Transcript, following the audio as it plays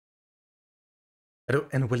Hello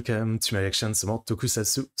and welcome to my reaction to more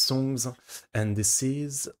Tokusatsu songs, and this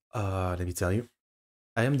is, let me tell you,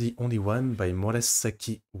 I Am the Only One by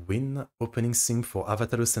MORISAKI Win, opening theme for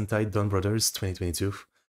Avataro Sentai Donbrothers 2022.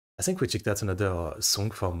 I think we checked out another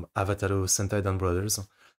song from Avataro Sentai Donbrothers.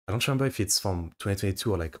 I don't remember if it's from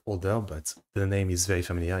 2022 or like older, but the name is very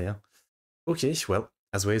familiar, yeah. Okay, well,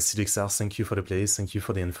 as always, CDXR, thank you for the plays, thank you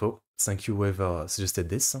for the info, thank you whoever suggested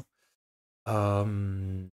this.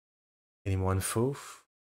 Any more info?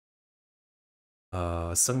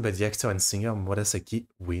 Sung by the actor and singer MORISAKI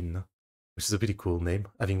Win, which is a pretty cool name,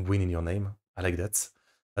 having Win in your name. I like that.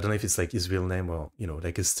 I don't know if it's like his real name or, you know,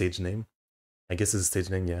 like a stage name. I guess it's a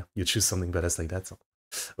stage name, yeah. You choose something badass like that.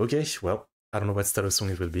 Okay, well, I don't know what style of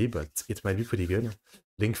song it will be, but it might be pretty good.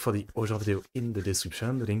 Link for the original video in the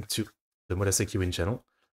description, the link to the MORISAKI Win channel,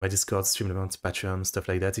 my Discord, stream event, Patreon, stuff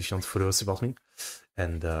like that if you want to follow or support me.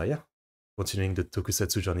 And yeah, continuing the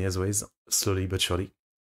Tokusatsu journey as always, slowly but surely.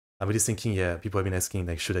 I'm really thinking, yeah, people have been asking,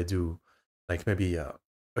 like, should I do, like, maybe a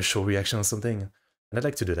show reaction or something? And I'd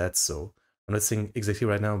like to do that, so I'm not saying exactly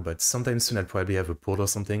right now, but sometime soon I'll probably have a poll or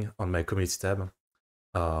something on my community tab,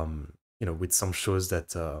 you know, with some shows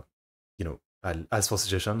that, you know, I'll ask for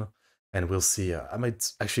suggestion, and we'll see. I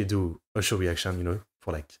might actually do a show reaction, you know,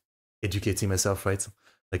 for, like, educating myself, right?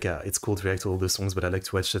 Like, it's cool to react to all the songs, but I like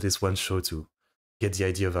to watch at least one show to get the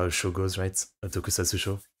idea of how a show goes, right? A Tokusatsu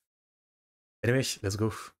show. Anyway, let's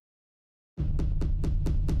go.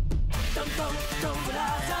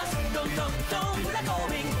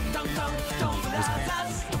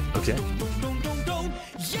 Okay.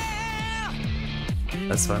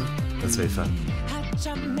 That's fun. That's very fun.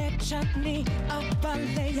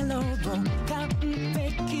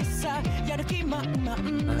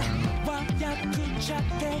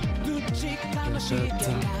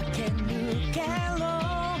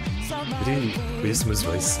 Really smooth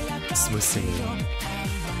voice, smooth singing.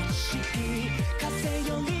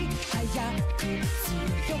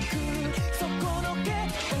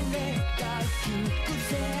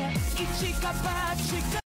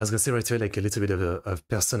 I was gonna say right away, like a little bit of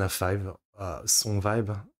Persona 5 song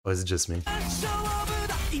vibe, or is it just me? Yeah,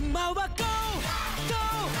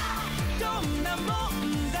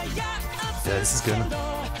 this is good.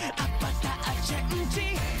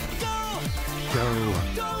 Go!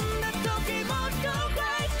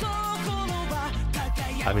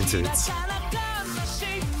 I'm into it.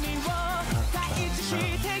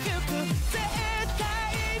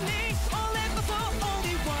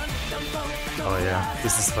 Oh yeah,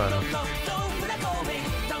 this is fun.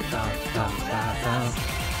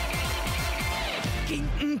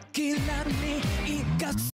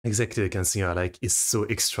 Exactly, the kind of singer I like is so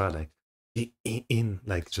extra, like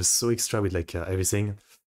like just so extra with like everything.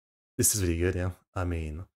 This is really good, yeah. I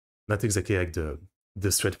mean, not exactly like the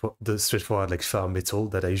straightforward like farm metal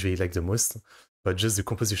that I usually like the most, but just the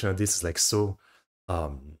composition of this is like so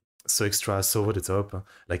so extra, so over the top.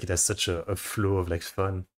 Like it has such a flow of like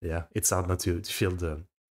fun. Yeah, it's hard not to feel the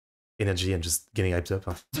energy and just getting hyped up.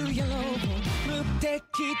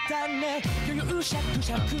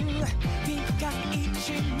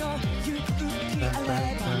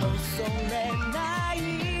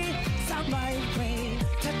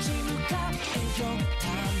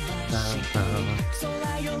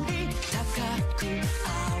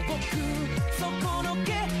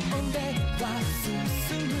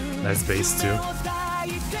 Nice bass too.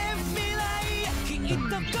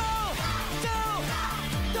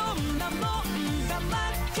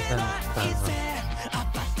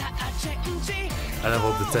 I love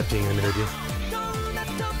all the tapping and melody.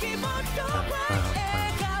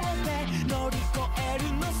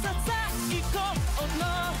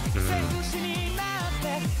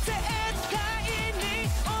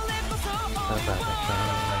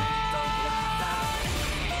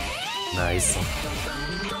 Nice.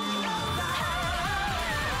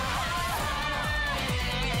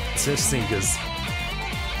 It's interesting because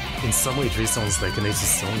in some way it really sounds like an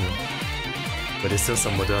 80s song, but there's still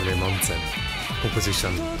some modern elements and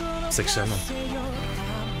composition section.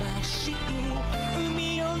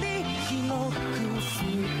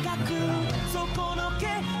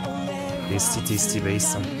 Tasty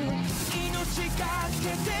bass.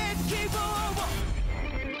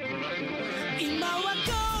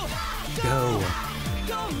 Go!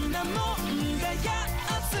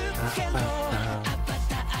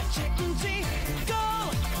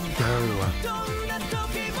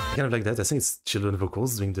 I kind of like that. I think it's children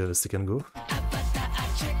vocals doing the second go.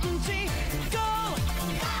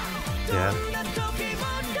 Yeah.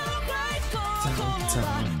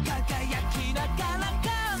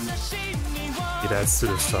 It adds to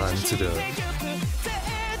the fun, to the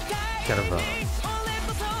kind of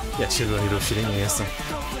Yeah, chill little feeling, I guess.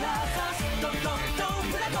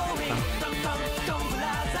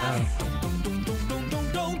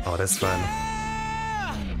 Oh, that's fun.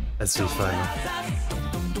 That's really fun.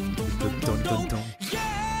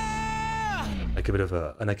 Like a bit of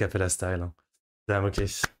an a cappella style. Damn, okay.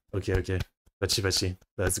 Okay. Bachi.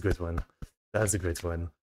 That's a great one. That's a great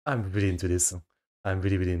one. I'm really into this. I'm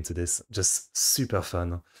really into this. Just super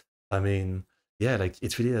fun. I mean, yeah, like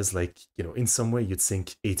it really has like, you know, in some way you'd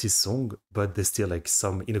think 80s song, but there's still like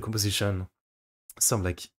some inner composition, some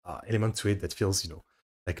like element to it that feels, you know,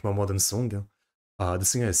 like more modern song. The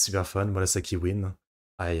singer is super fun, MORISAKI Win.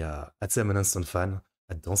 I'd say I'm an instant fan.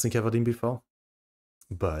 I don't think I've heard him before,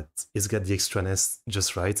 but he's got the extraness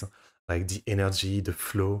just right, like the energy, the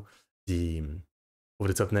flow, the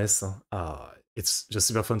over the topness. It's just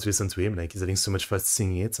super fun to listen to him. Like he's having so much fun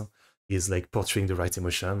singing it. He's like portraying the right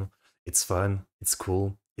emotion. It's fun. It's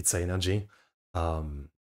cool. It's high energy. The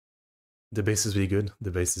bass is really good.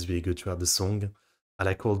 The bass is really good throughout the song. I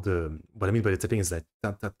like all the, what I mean by the tapping is that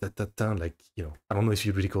tap, like, you know, I don't know if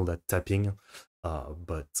you really call that tapping,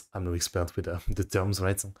 but I'm no expert with the terms,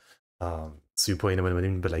 right? So you probably know what I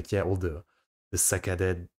mean, but like, yeah, all the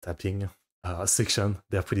saccaded tapping section,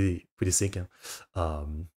 they're pretty sick. I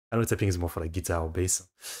know tapping is more for like guitar or bass,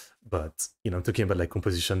 but, you know, I'm talking about like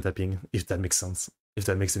composition tapping, if that makes sense, if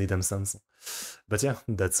that makes any damn sense. But yeah,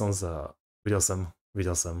 that sounds really awesome, really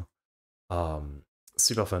awesome.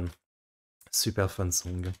 Super fun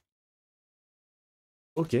song.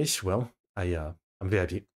 Okay, well, I'm very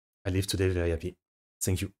happy. I leave today very happy.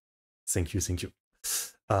 Thank you.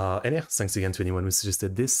 And yeah, thanks again to anyone who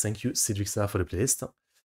suggested this. Thank you, Cedric Star, for the playlist.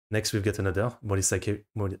 Next, we've got another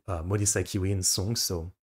MORISAKI Win song,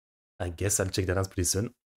 so I guess I'll check that out pretty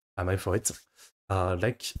soon. I'm hyped for it.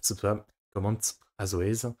 Like, subscribe, comment, as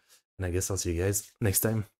always, and I guess I'll see you guys next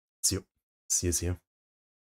time. See you.